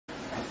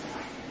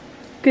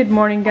Good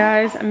morning,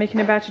 guys. I'm making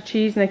a batch of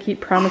cheese and I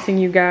keep promising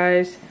you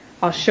guys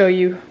I'll show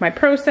you my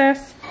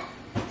process.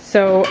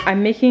 So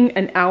I'm making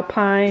an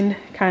Alpine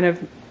kind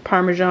of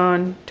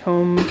Parmesan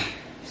tome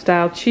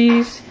style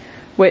cheese,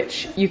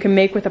 which you can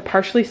make with a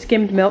partially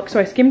skimmed milk. So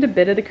I skimmed a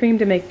bit of the cream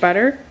to make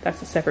butter.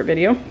 That's a separate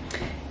video.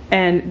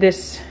 And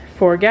this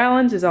 4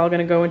 gallons is all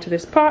gonna go into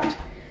this pot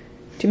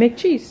to make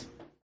cheese.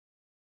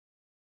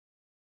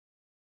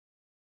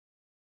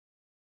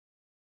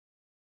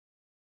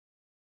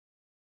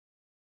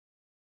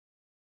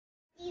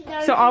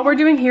 So all we're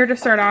doing here to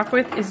start off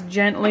with is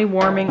gently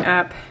warming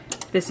up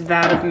this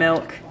vat of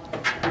milk.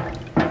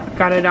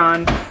 Got it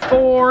on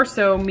 4,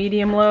 so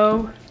medium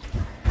low.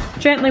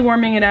 Gently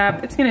warming it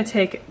up. It's gonna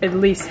take at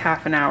least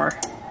half an hour.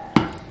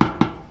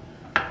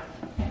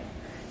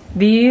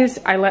 These,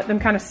 I let them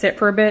kind of sit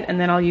for a bit and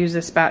then I'll use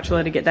this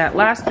spatula to get that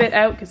last bit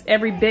out because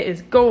every bit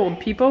is gold,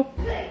 people.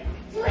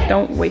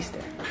 Don't waste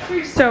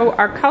it. So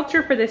our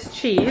culture for this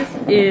cheese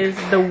is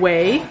the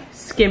whey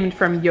skimmed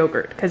from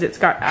yogurt because it's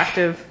got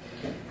active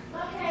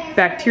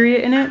bacteria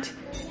in it.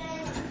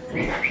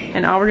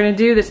 And all we're gonna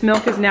do, this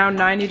milk is now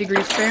 90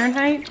 degrees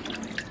Fahrenheit.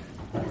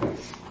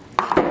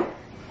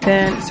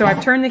 Then, so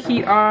I've turned the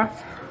heat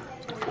off,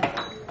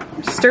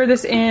 stir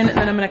this in, and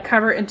then I'm gonna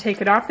cover it and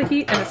take it off the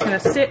heat, and it's gonna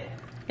sit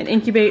and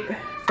incubate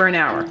for an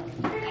hour.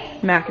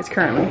 Mac is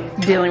currently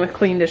dealing with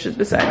clean dishes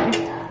beside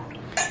me.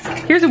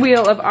 Here's a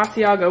wheel of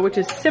Asiago, which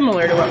is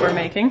similar to what we're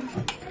making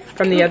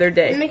from the other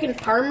day. You're making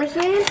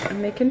Parmesan?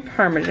 I'm making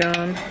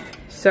Parmesan.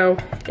 So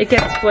it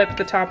gets flipped,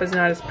 the top is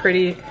not as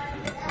pretty.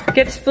 It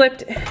gets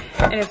flipped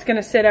and it's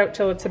gonna sit out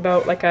till it's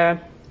about like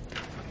a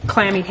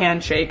clammy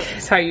handshake,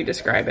 is how you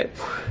describe it.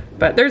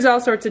 But there's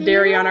all sorts of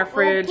dairy on our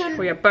fridge.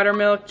 We have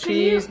buttermilk,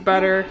 cheese,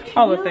 butter,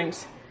 all the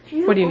things.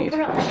 What do you need?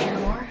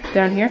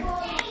 Down here?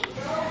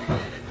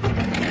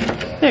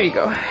 There you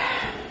go.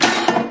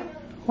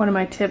 One of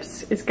my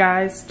tips is,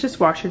 guys, just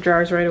wash your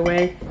jars right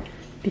away,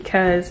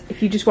 because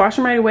if you just wash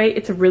them right away,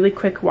 it's a really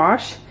quick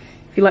wash.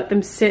 If you let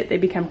them sit, they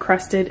become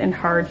crusted and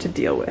hard to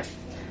deal with.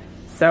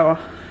 So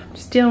I'm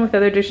just dealing with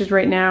other dishes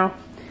right now.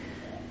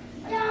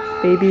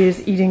 Baby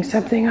is eating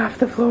something off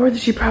the floor that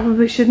she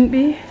probably shouldn't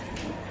be.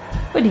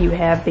 What do you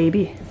have,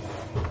 baby?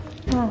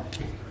 Oh,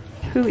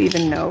 who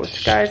even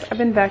knows? Guys, I've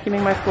been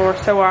vacuuming my floor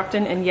so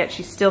often and yet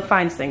she still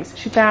finds things.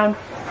 She found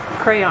a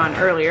crayon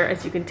earlier,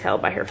 as you can tell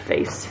by her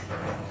face.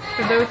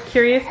 For those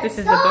curious, this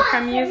is the book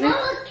I'm using.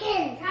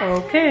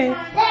 Okay.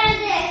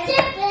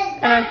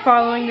 And I'm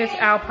following this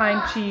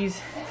Alpine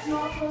cheese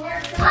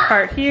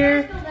part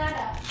here.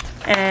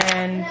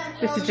 And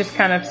this is just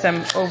kind of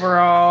some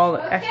overall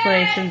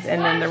explanations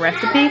and then the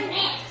recipe.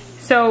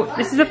 So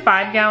this is a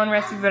 5-gallon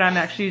recipe, but I'm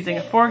actually using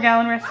a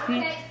 4-gallon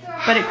recipe.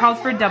 But it calls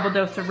for a double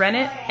dose of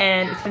rennet,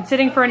 and it's been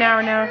sitting for an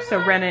hour now,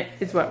 so rennet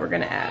is what we're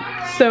gonna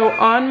add. So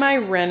on my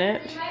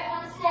rennet,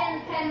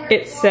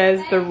 it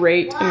says the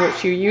rate in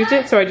which you use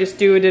it, so I just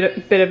do a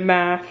bit of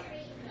math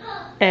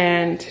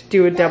and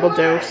do a double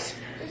dose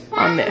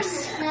on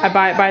this. I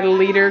buy it by the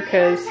liter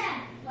because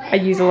I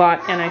use a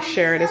lot and I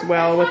share it as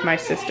well with my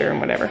sister and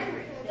whatever.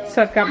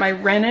 So I've got my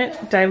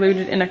rennet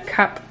diluted in a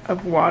cup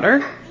of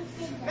water.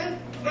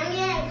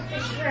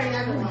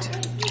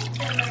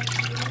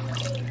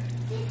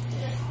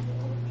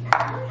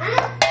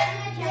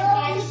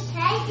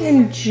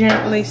 And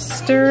gently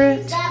stir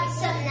it.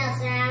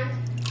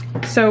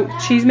 So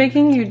cheese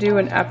making, you do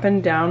an up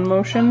and down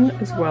motion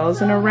as well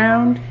as an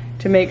around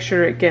to make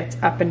sure it gets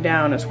up and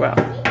down as well.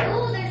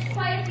 Oh, there's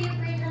quite a few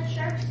green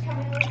sharks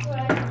coming this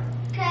way.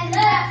 Okay,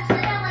 look,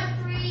 there are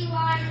like 3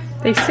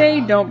 lines. They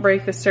say don't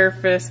break the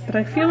surface, but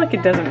I feel like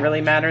it doesn't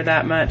really matter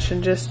that much,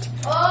 and just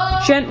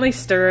gently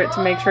stir it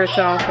to make sure it's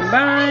all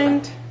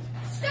combined.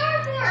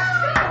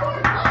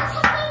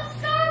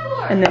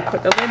 And then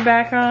put the lid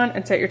back on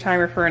and set your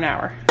timer for an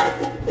hour.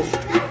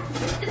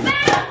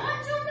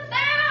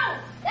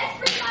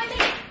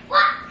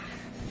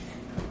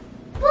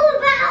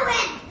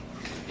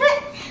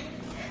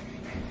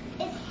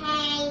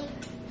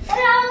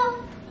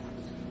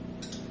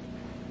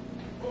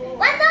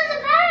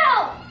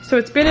 So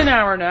it's been an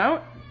hour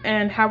now,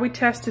 and how we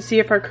test to see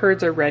if our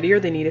curds are ready or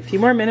they need a few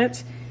more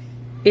minutes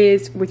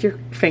is with your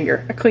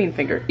finger, a clean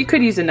finger. You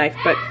could use a knife,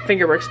 but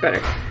finger works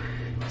better.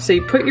 So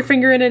you put your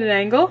finger in at an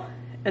angle,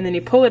 and then you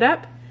pull it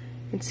up,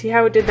 and see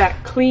how it did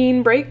that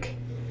clean break?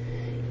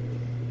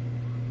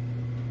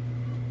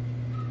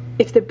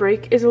 If the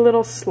break is a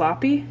little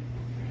sloppy,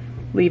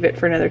 leave it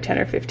for another 10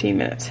 or 15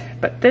 minutes.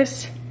 But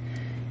this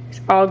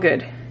is all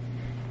good.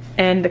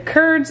 And the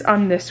curds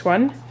on this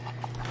one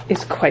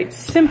is quite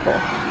simple.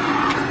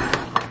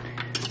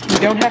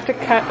 You don't have to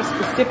cut a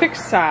specific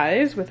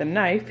size with a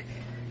knife.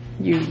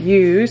 You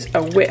use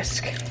a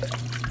whisk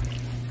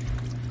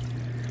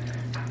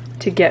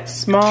to get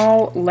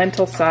small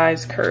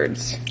lentil-sized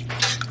curds.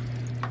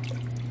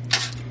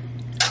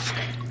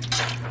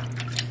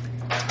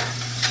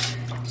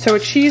 So a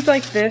cheese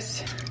like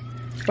this,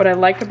 what I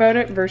like about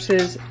it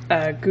versus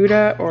a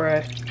Gouda or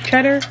a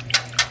cheddar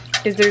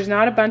is there's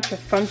not a bunch of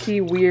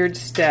funky, weird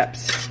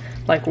steps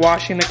like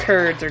washing the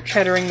curds or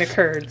cheddaring the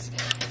curds.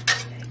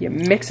 You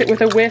mix it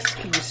with a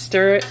whisk, you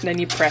stir it, and then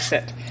you press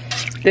it.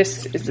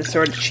 This is the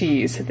sort of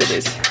cheese that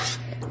is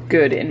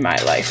good in my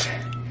life.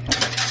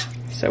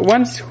 So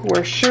once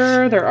we're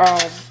sure they're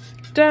all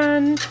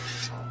done,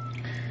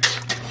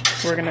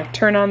 we're gonna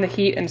turn on the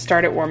heat and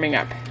start it warming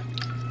up.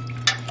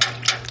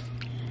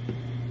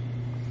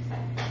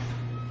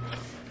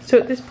 So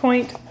at this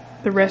point,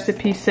 the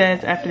recipe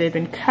says after they've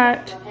been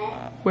cut,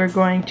 we're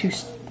going to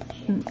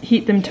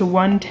heat them to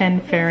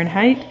 110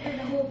 Fahrenheit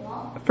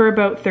for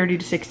about 30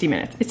 to 60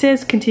 minutes. It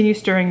says continue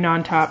stirring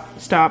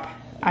non-stop.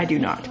 I do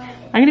not.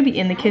 I'm gonna be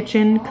in the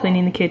kitchen,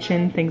 cleaning the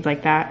kitchen, things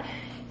like that.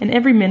 And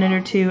every minute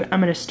or two, I'm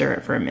gonna stir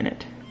it for a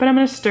minute. But I'm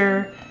gonna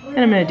stir,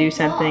 then I'm gonna do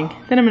something,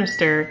 then I'm gonna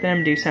stir, then I'm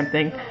gonna do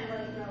something.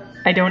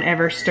 I don't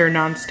ever stir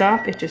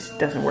non-stop. It just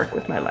doesn't work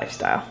with my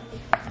lifestyle.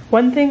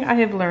 One thing I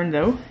have learned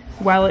though,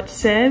 while it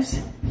says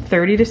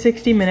 30 to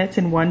 60 minutes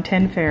and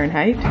 110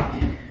 Fahrenheit,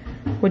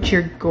 what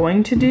you're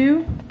going to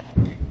do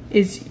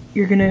is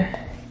you're gonna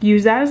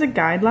use that as a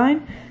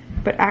guideline,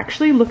 but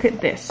actually look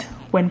at this.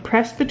 When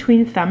pressed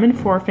between thumb and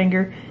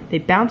forefinger, they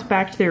bounce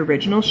back to their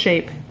original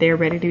shape. They are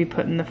ready to be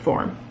put in the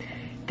form.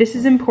 This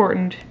is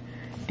important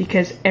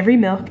because every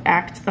milk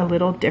acts a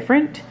little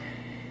different,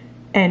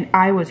 and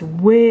I was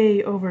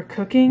way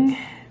overcooking.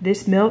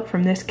 This milk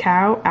from this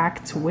cow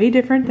acts way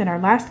different than our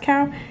last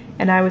cow,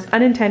 and I was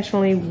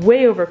unintentionally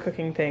way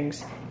overcooking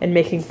things and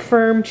making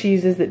firm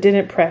cheeses that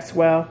didn't press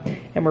well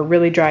and were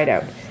really dried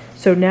out.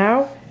 So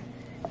now,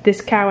 this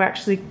cow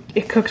actually,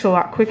 it cooks a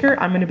lot quicker.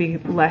 I'm gonna be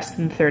less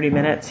than 30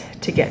 minutes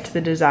to get to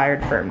the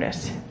desired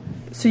firmness.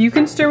 So you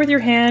can stir with your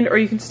hand or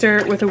you can stir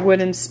it with a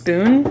wooden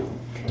spoon.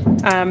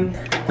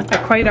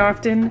 I quite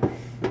often,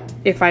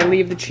 if I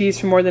leave the cheese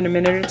for more than a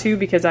minute or two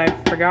because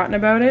I've forgotten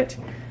about it,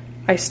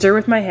 I stir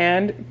with my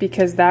hand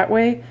because that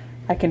way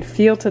I can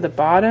feel to the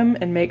bottom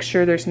and make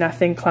sure there's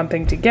nothing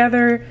clumping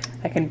together.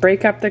 I can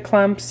break up the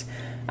clumps.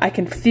 I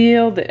can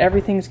feel that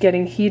everything's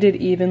getting heated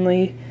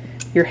evenly.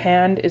 Your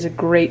hand is a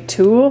great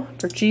tool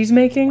for cheese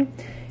making,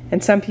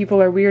 and some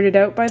people are weirded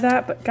out by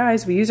that, but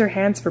guys, we use our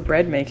hands for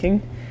bread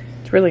making.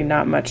 It's really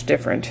not much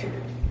different,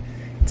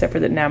 except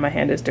for that now my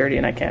hand is dirty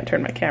and I can't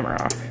turn my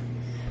camera off.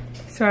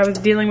 So I was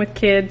dealing with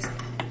kids,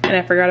 and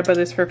I forgot about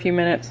this for a few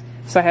minutes,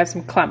 so I have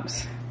some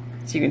clumps.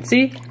 So you can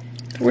see,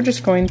 we're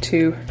just going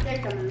to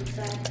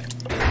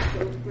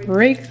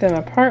break them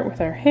apart with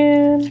our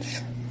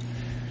hands,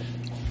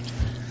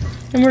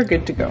 and we're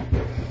good to go.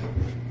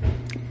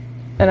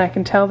 And I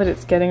can tell that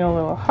it's getting a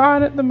little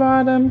hot at the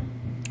bottom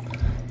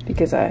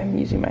because I'm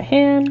using my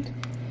hand.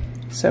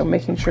 So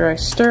making sure I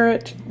stir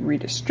it,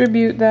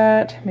 redistribute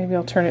that. Maybe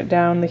I'll turn it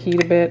down the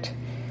heat a bit.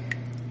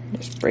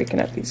 Just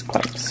breaking up these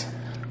clumps.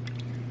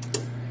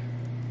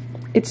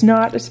 It's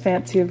not as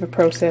fancy of a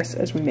process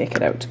as we make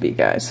it out to be,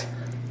 guys.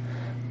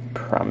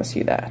 Promise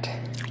you that.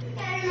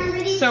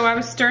 So I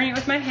was stirring it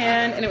with my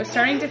hand and it was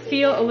starting to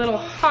feel a little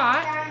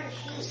hot.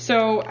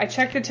 So I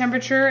checked the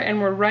temperature and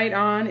we're right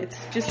on. It's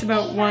just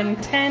about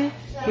 110,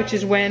 which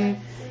is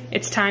when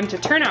it's time to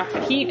turn off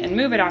the heat and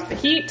move it off the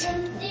heat.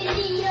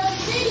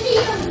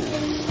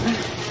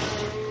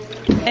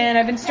 And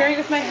I've been stirring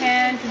with my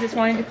hand because it's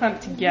wanting to clump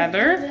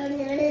together.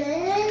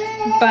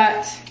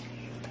 But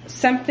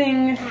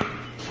something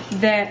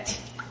that,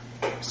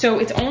 so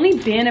it's only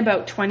been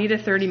about 20 to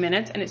 30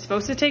 minutes and it's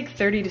supposed to take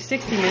 30 to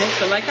 60 minutes.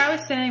 But like I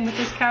was saying, with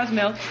this cow's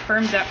milk, it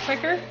firms up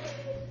quicker.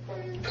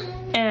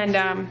 And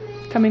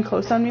coming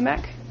close on me,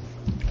 Mac.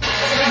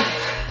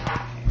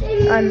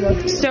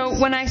 So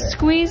when I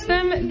squeeze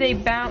them, they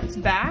bounce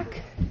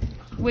back,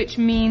 which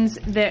means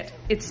that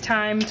it's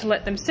time to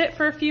let them sit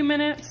for a few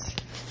minutes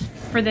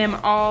for them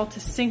all to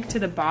sink to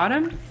the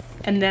bottom,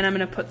 and then I'm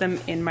gonna put them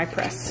in my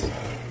press.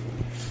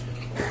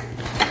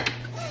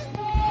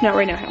 Not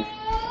right now, Ham.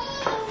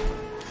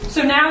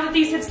 So now that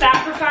these had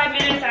sat for 5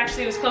 minutes,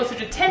 actually it was closer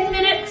to 10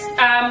 minutes,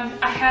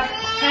 I have,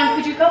 Ham,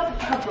 could you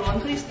help rolling,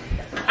 please?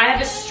 I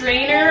have a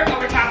strainer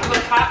over top of a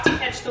pot to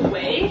catch the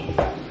whey.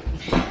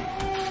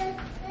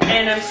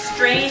 And I'm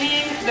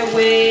straining the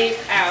whey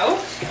out.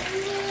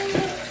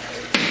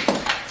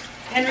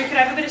 Henry, could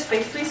I have a bit of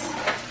space, please?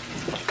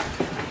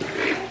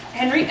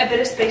 Henry, a bit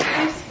of space,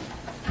 please.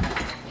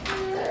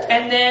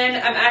 And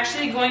then I'm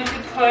actually going to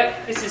put,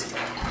 this is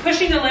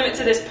pushing the limits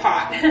of this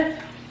pot,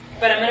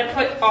 but I'm gonna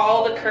put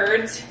all the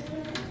curds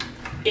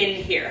in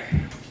here.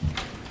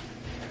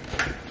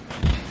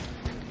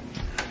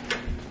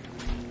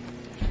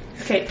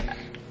 Okay,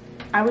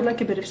 I would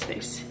like a bit of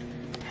space,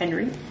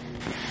 Henry.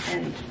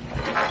 And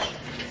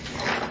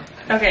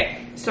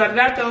okay, so I've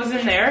got those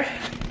in there.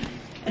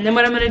 And then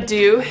what I'm gonna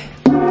do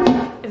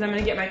is I'm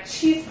gonna get my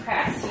cheese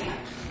press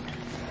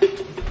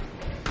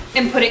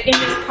and put it in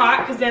this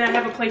pot because then I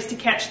have a place to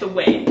catch the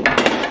whey.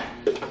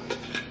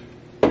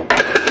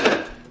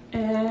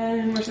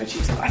 And where's my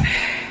cheesecloth?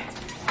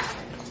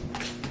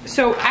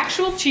 So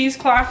actual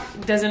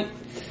cheesecloth doesn't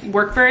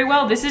work very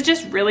well. This is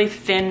just really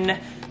thin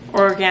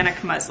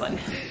organic muslin.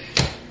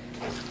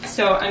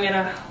 So I'm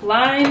gonna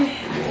line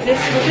this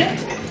with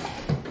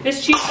it.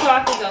 This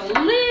cheesecloth is a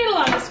little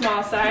on the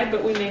small side,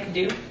 but we make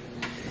do.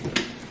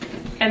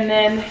 And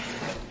then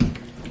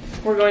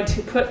we're going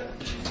to put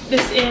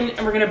this in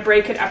and we're going to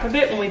break it up a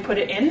bit when we put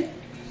it in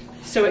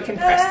so it can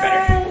press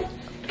better.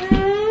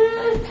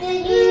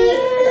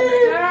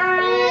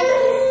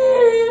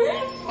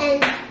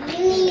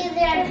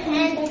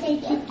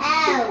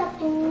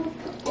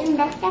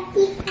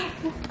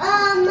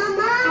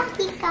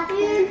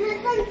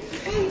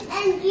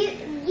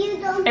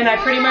 And I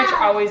pretty much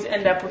always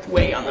end up with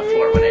whey on the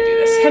floor when I do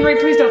this. Henry,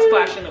 please don't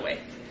splash in the whey.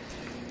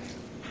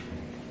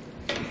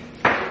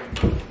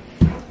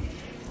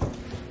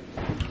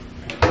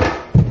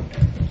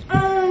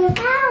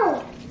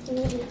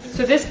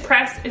 So this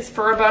press is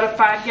for about a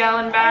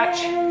 5-gallon batch,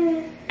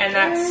 and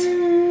that's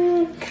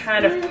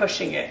kind of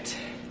pushing it.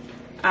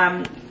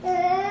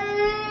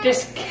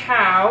 This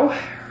cow,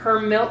 her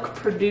milk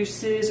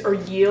produces or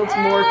yields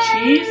more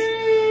cheese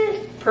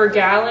per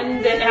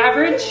gallon than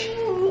average.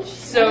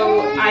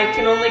 So I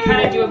can only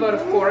kind of do about a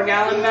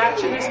 4-gallon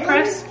batch in this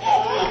press.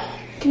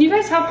 Can you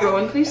guys help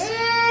Rowan, please?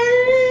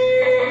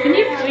 Can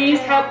you please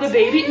help the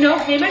baby? No,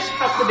 Hamish,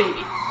 help the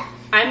baby.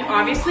 I'm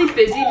obviously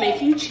busy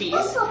making cheese,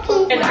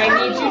 and I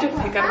need you to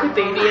pick up the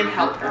baby and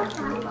help her.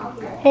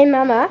 Hey,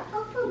 Mama.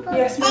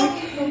 Yes,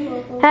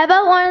 Mike? How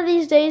about one of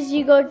these days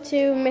you go to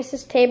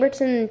Mrs.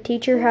 Taberton and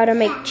teach her how to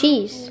make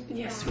cheese?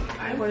 Yes, we'll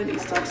buy one of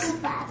these days.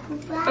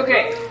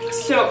 Okay,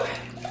 so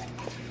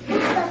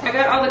I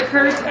got all the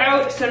curds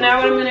out, so now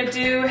what I'm gonna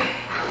do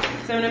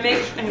is I'm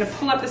gonna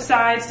pull up the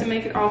sides to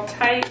make it all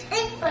tight,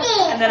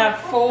 and then I'll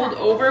fold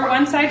over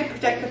one side to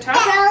protect the top,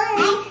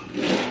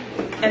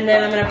 and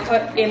then I'm gonna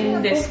put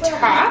in this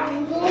top.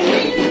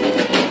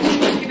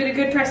 Give it a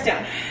good press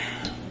down.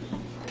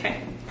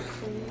 Okay.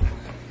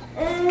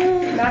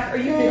 Mac, are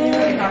you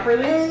videoing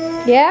properly?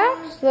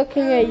 Yeah, it's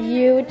looking at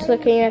you, it's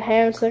looking at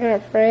him, it's looking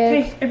at Fred.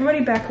 Okay, everybody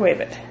back away a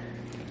bit.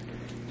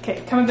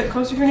 Okay, come a bit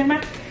closer for him,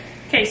 Mac.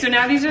 Okay, so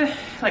now these are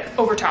like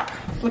over top.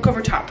 Look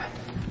over top.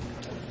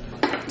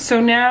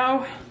 So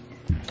now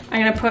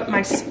I'm gonna put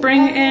my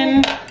spring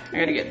in. I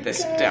gotta get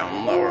this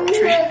down lower. Which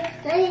way?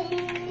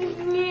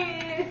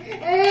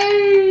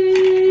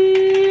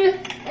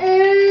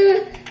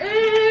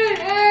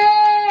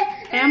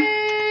 Pam,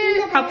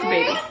 help the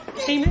baby.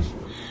 Hamish.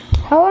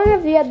 How long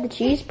have you had the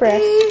cheese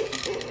press?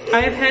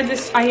 I have had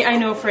this, I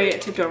know Freya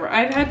took over.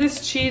 I've had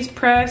this cheese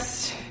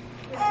press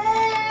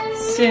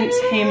since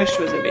Hamish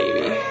was a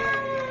baby.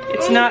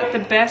 It's not the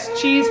best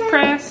cheese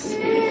press,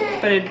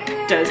 but it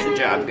does the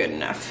job good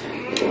enough.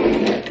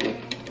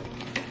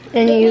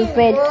 And you've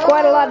made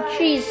quite a lot of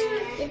cheese,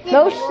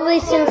 mostly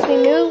since we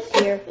moved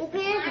here.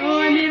 Oh,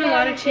 I made a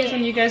lot of cheese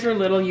when you guys were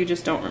little, you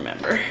just don't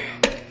remember.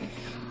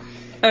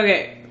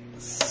 Okay,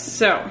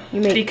 so,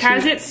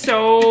 because it's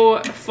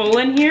so full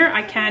in here,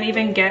 I can't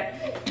even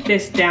get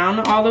this down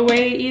all the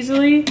way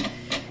easily.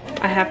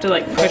 I have to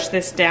like push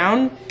this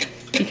down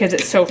because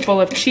it's so full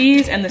of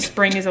cheese and the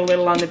spring is a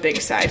little on the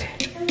big side.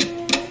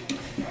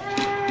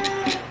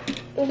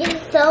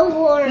 It's so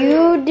warm.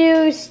 You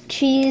do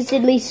cheese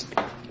at least.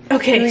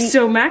 Okay,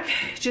 so Mac,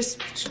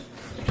 just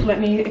let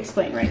me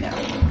explain right now.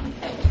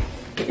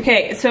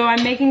 Okay, so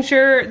I'm making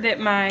sure that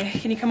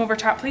can you come over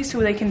top please so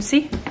they can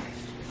see?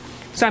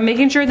 So I'm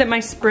making sure that my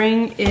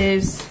spring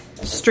is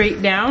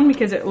straight down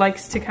because it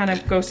likes to kind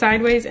of go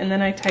sideways, and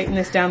then I tighten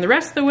this down the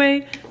rest of the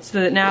way so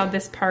that now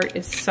this part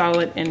is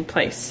solid in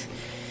place.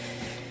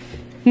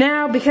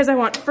 Now, because I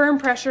want firm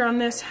pressure on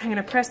this, I'm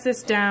gonna press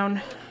this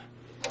down.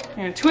 I'm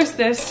gonna twist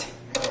this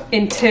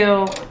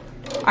until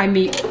I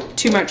meet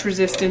too much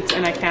resistance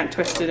and I can't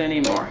twist it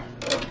anymore.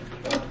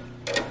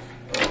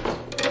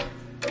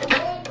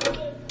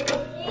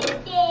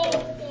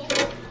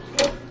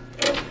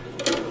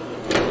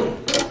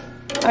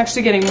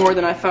 Actually getting more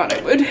than I thought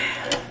I would.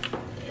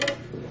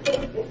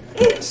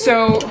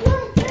 So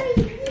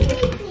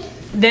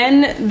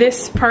then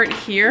this part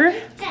here,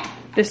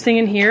 this thing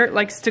in here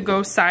likes to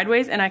go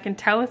sideways, and I can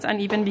tell it's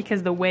uneven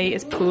because the whey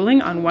is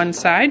pooling on one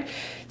side.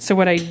 So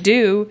what I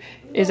do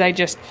is I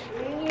just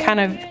kind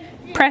of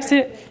press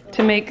it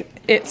to make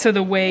it so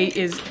the whey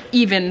is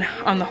even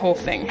on the whole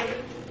thing.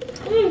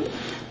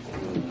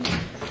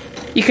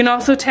 You can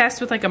also test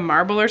with like a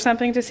marble or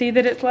something to see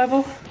that it's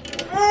level.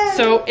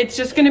 So it's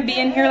just gonna be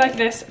in here like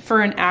this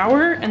for an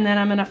hour, and then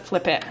I'm gonna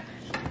flip it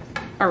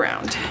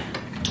around.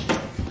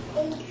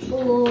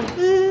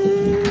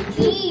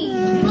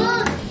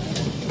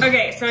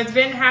 Okay, so it's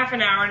been half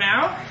an hour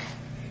now,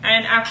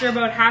 and after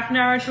about half an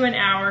hour to an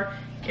hour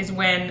is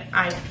when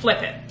I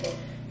flip it.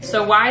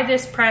 So why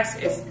this press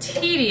is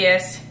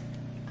tedious,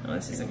 oh,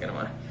 this isn't gonna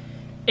work,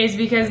 is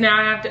because now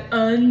I have to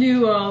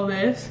undo all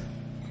this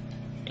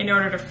in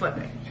order to flip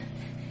it.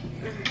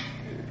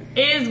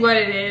 Is what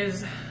it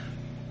is,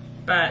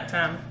 but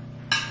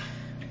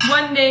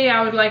one day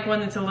I would like one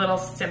that's a little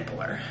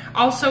simpler.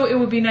 Also, it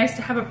would be nice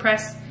to have a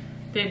press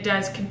that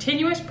does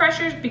continuous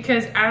pressures,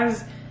 because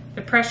as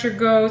the pressure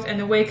goes and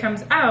the whey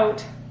comes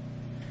out,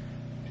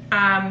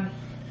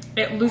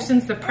 it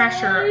loosens the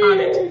pressure on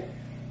it.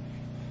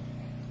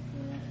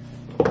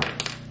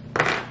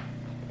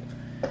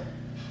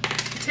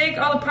 Take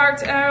all the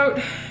parts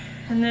out,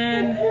 and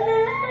then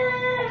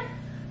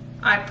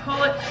I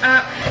pull it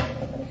up.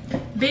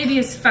 baby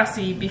is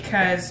fussy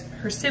because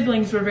her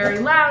siblings were very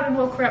loud and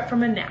woke her up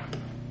from a nap.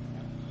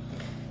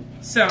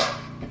 So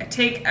I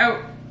take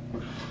out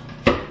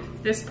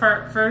this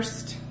part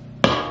first,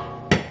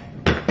 and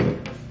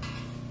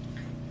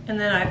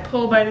then I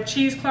pull by the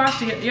cheesecloth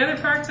to get the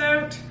other parts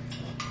out.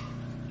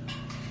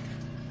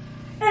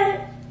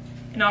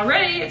 And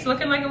already it's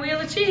looking like a wheel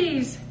of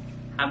cheese.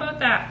 How about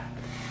that?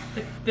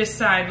 This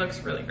side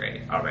looks really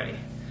great already.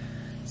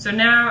 So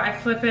now I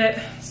flip it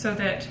so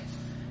that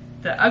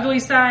the ugly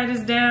side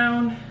is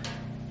down.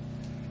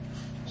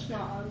 It's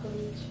not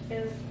ugly, it's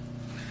good.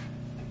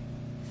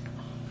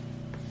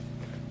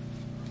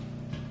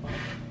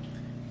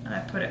 And I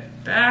put it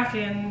back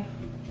in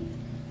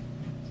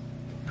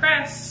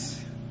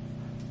press.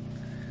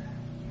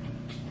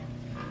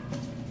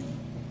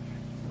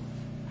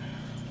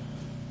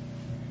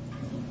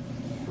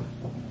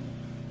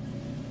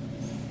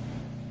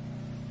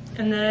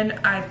 And then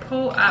I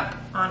pull up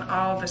on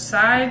all the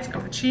sides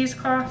of the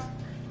cheesecloth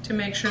to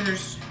make sure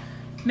there's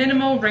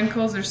minimal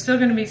wrinkles. There's still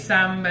gonna be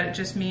some, but it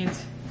just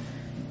means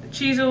the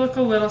cheese will look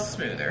a little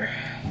smoother.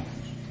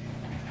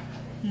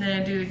 And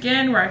then I do it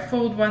again where I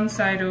fold one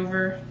side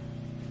over.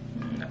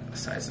 No, the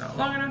side's not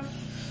long enough.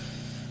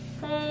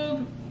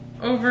 Fold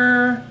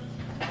over,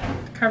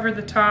 cover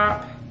the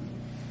top,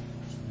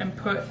 and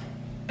put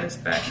this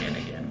back in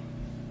again.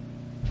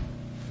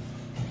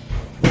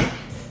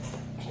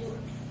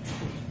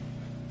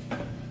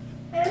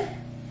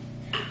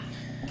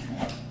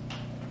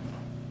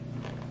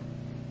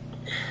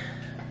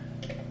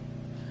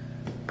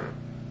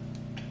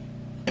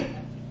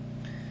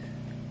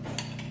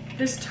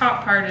 This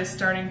top part is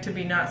starting to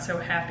be not so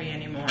happy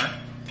anymore.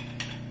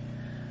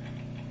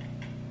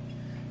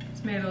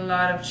 It's made a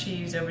lot of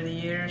cheese over the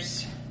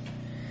years.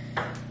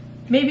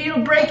 Maybe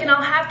it'll break and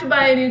I'll have to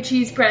buy a new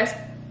cheese press.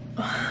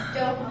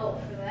 Don't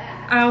hope for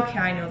that. Okay,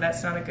 I know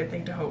that's not a good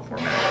thing to hope for,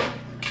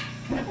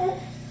 but...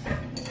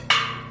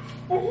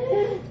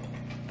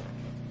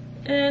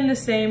 And the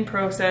same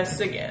process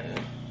again.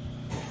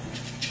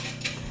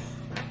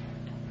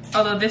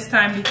 Although this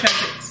time,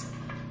 because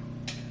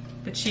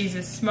the cheese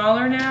is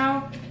smaller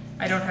now,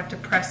 I don't have to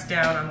press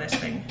down on this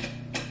thing.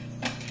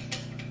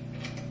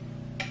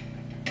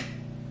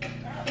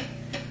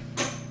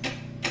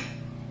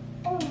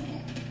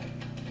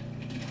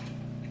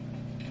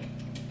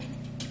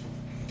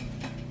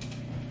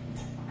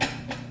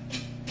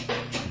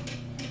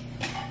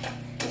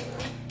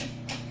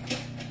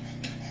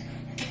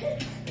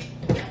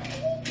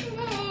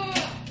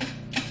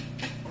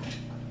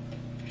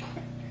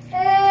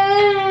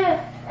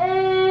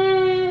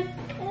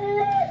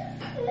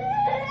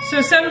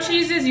 So some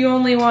cheeses you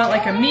only want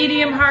like a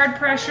medium hard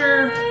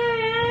pressure.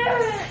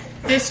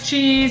 This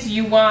cheese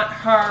you want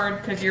hard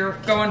because you're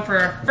going for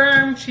a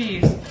firm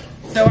cheese.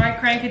 So I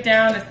crank it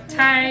down as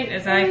tight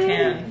as I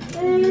can.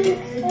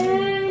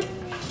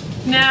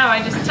 Now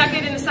I just tuck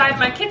it inside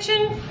my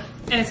kitchen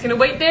and it's gonna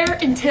wait there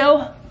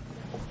until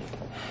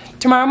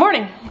tomorrow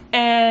morning.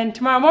 And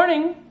tomorrow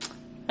morning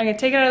I'm gonna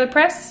take it out of the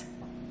press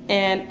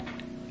and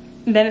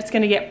then it's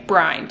gonna get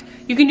brined.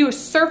 You can do a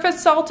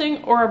surface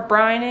salting or a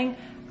brining.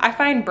 I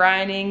find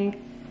brining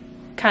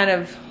kind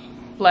of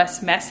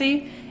less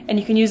messy, and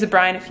you can use the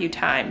brine a few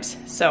times.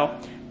 So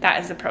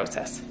that is the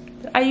process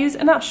that I use,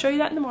 and I'll show you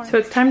that in the morning. So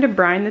it's time to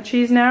brine the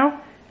cheese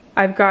now.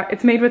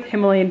 It's made with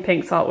Himalayan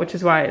pink salt, which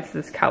is why it's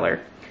this color.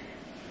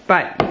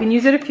 But you can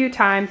use it a few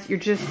times. You're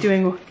just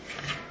doing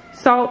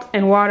salt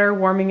and water,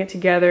 warming it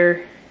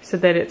together so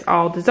that it's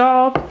all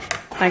dissolved.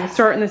 I can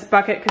store it in this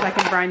bucket because I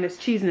can brine this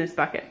cheese in this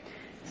bucket.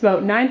 It's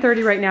about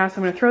 9:30 right now,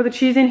 so I'm gonna throw the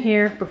cheese in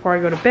here before I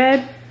go to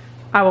bed.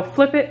 I will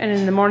flip it, and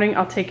in the morning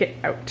I'll take it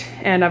out.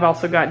 And I've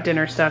also got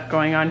dinner stuff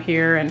going on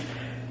here, and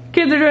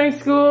kids are doing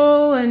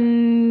school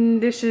and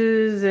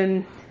dishes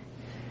and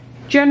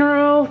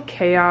general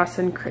chaos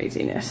and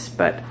craziness.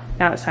 But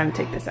now it's time to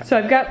take this out. So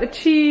I've got the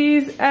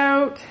cheese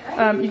out.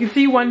 You can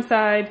see one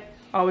side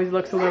always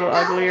looks a little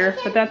uglier,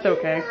 but that's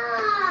okay.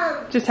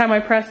 Just how my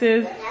press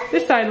is.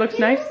 This side looks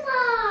nice.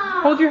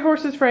 Hold your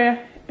horses, Freya.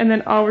 And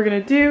then all we're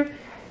gonna do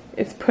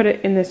is put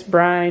it in this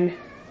brine,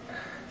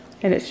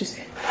 and it's just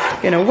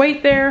gonna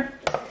wait there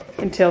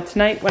until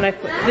tonight when I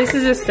flip. This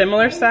is a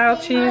similar style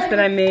cheese that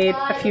I made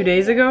a few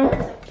days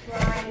ago.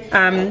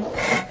 And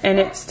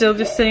it's still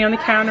just sitting on the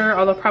counter,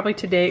 although probably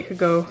today it could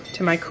go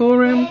to my cool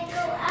room.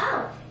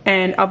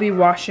 And I'll be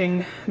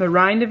washing the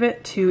rind of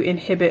it to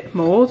inhibit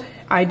mold.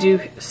 I do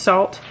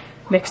salt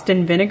mixed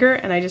in vinegar,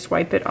 and I just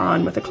wipe it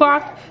on with a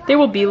cloth. There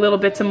will be little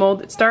bits of mold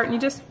that start, and you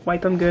just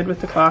wipe them good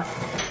with the cloth.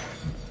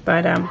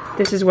 But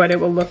this is what it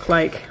will look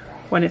like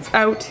when it's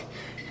out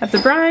of the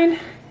brine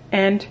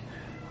and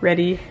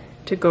ready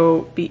to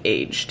go be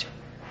aged.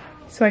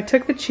 So I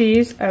took the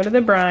cheese out of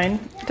the brine.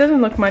 It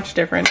doesn't look much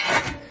different,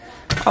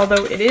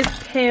 although it is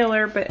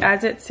paler, but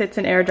as it sits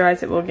and air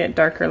dries, it will get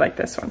darker like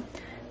this one.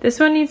 This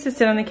one needs to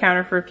sit on the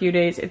counter for a few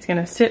days. It's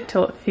gonna sit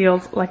till it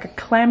feels like a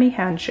clammy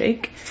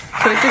handshake.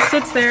 So it just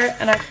sits there,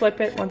 and I flip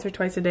it once or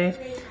twice a day.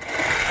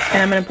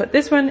 And I'm gonna put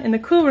this one in the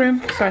cool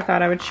room, so I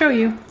thought I would show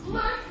you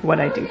what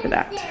I do for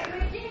that.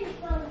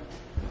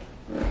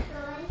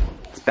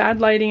 It's bad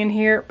lighting in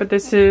here, but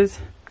this is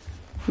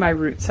my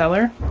root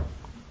cellar.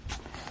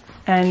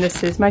 And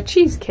this is my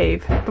cheese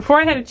cave.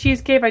 Before I had a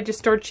cheese cave, I just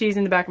stored cheese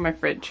in the back of my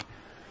fridge.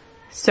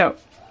 So,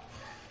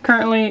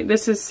 currently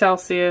this is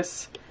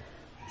Celsius,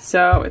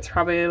 so it's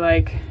probably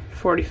like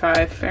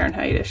 45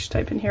 Fahrenheit-ish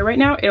type in here. Right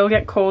now, it'll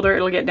get colder.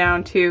 It'll get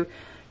down to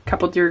a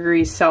couple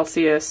degrees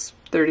Celsius,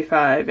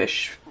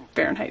 35-ish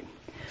Fahrenheit.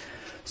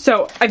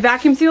 So, I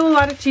vacuum seal a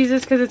lot of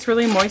cheeses because it's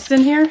really moist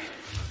in here.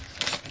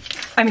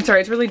 I mean,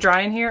 sorry, it's really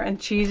dry in here, and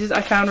cheeses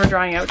I found were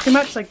drying out too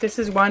much. Like this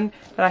is one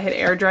that I had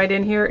air dried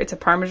in here. It's a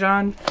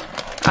Parmesan,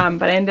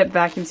 but I ended up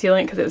vacuum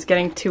sealing it because it was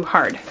getting too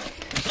hard.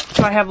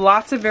 So I have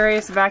lots of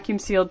various vacuum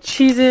sealed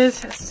cheeses.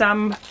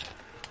 Some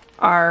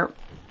are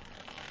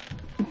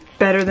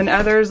better than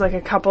others. Like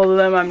a couple of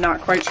them, I'm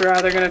not quite sure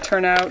how they're going to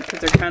turn out because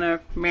they're kind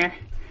of meh,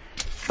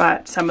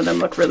 but some of them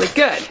look really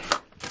good.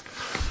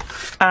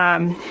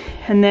 And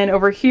then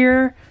over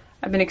here,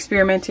 I've been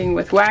experimenting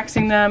with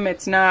waxing them.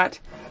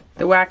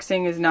 The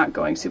waxing is not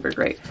going super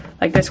great.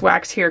 Like this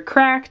wax here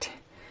cracked.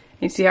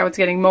 You see how it's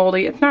getting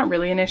moldy? It's not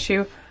really an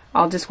issue.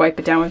 I'll just wipe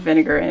it down with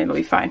vinegar and it'll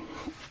be fine.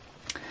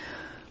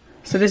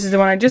 So this is the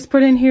one I just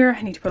put in here.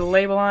 I need to put a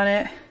label on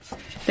it.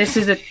 This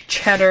is a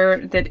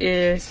cheddar that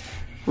is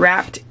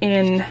wrapped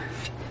in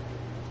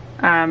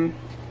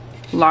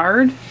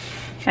lard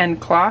and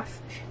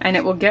cloth. And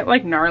it will get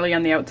like gnarly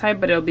on the outside,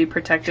 but it'll be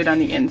protected on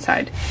the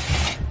inside.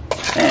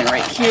 And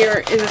right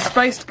here is a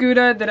spiced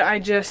Gouda that I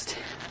just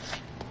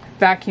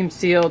vacuum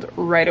sealed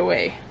right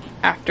away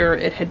after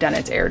it had done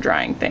its air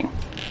drying thing.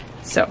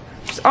 So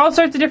there's all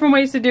sorts of different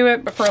ways to do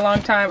it, but for a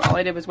long time all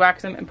I did was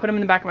wax them and put them in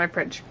the back of my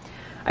fridge.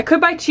 I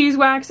could buy cheese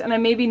wax, and I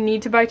maybe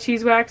need to buy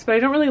cheese wax, but I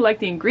don't really like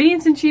the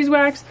ingredients in cheese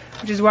wax,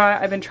 which is why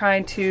I've been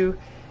trying to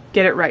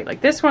get it right.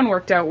 Like this one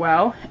worked out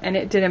well and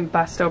it didn't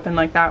bust open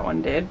like that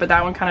one did, but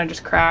that one kind of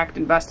just cracked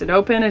and busted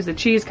open as the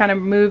cheese kind of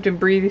moved and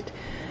breathed.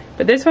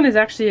 But this one is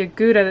actually a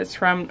Gouda that's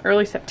from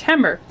early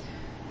September.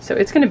 So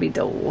it's gonna be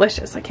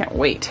delicious. I can't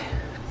wait.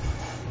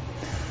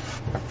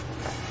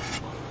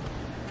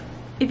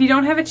 If you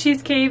don't have a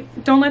cheese cave,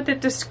 don't let that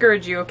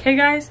discourage you, okay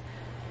guys?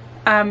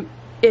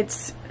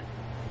 It's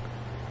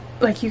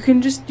like you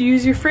can just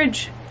use your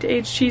fridge to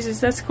age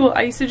cheeses. That's cool.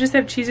 I used to just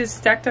have cheeses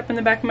stacked up in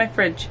the back of my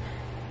fridge.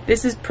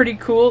 This is pretty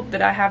cool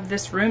that I have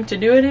this room to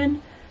do it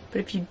in,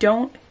 but if you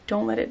don't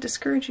let it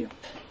discourage you.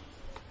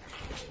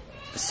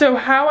 So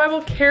how I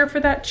will care for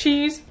that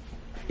cheese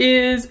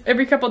is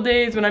every couple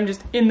days when I'm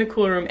just in the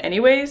cooler room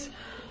anyways,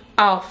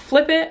 I'll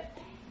flip it,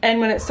 and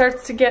when it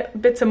starts to get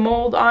bits of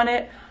mold on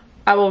it,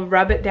 I will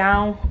rub it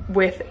down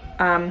with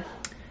I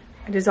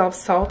dissolve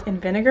salt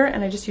and vinegar,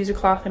 and I just use a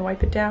cloth and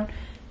wipe it down.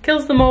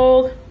 Kills the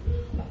mold,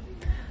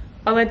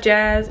 all that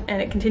jazz,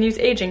 and it continues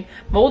aging.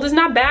 Mold is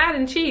not bad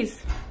in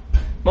cheese.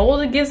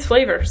 Mold gives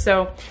flavor,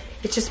 so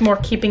it's just more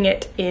keeping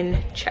it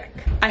in check.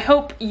 I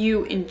hope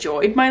you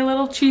enjoyed my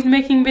little cheese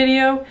making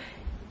video.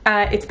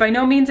 It's by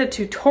no means a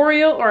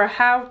tutorial or a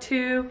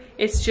how-to,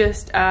 it's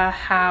just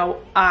how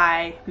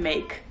I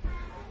make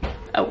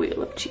a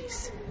wheel of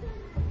cheese.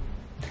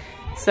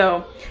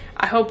 So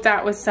I hope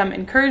that was some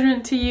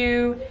encouragement to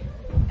you,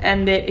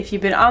 and that if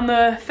you've been on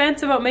the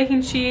fence about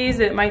making cheese,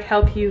 it might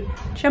help you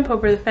jump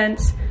over the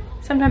fence.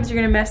 Sometimes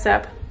you're gonna mess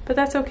up, but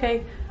that's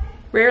okay.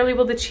 Rarely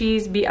will the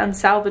cheese be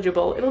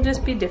unsalvageable, it'll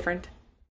just be different.